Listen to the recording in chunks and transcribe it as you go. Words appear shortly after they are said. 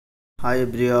Hi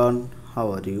everyone,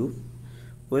 how are you?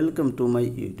 Welcome to my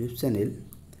YouTube channel.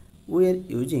 We are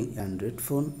using Android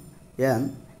phone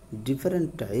and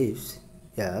different types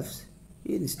apps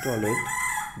installed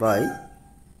by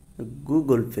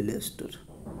Google Play Store.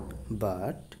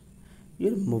 But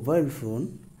your mobile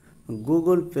phone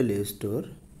Google Play Store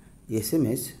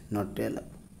SMS not allowed.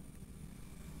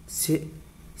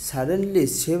 Suddenly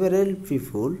several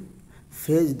people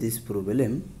face this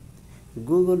problem.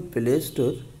 Google Play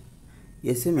Store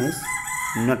SMS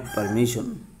not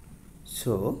permission.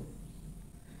 So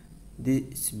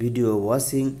this video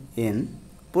washing in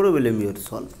problem you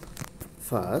solve.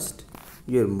 First,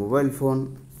 your mobile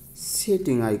phone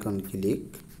setting icon click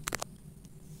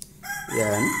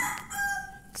and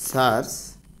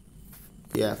search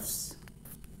apps.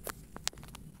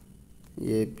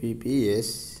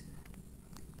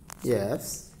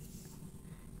 Apps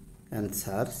and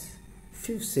search.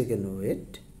 Few seconds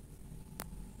wait.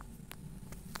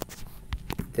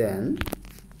 Then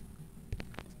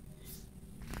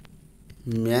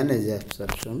manage apps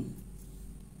option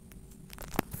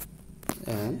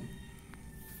and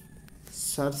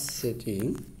search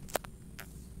setting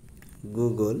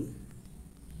Google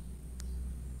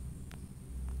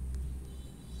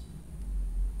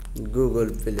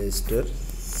Play Store.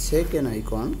 Second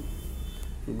icon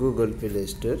Google Play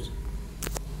Store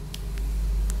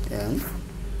and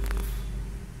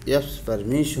apps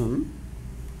permission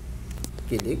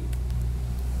click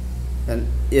and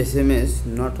SMS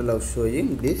not allow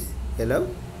showing this allow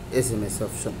SMS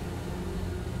option.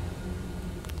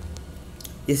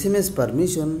 SMS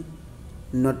permission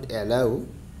not allow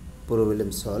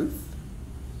problem solve.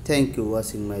 Thank you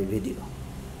watching my video.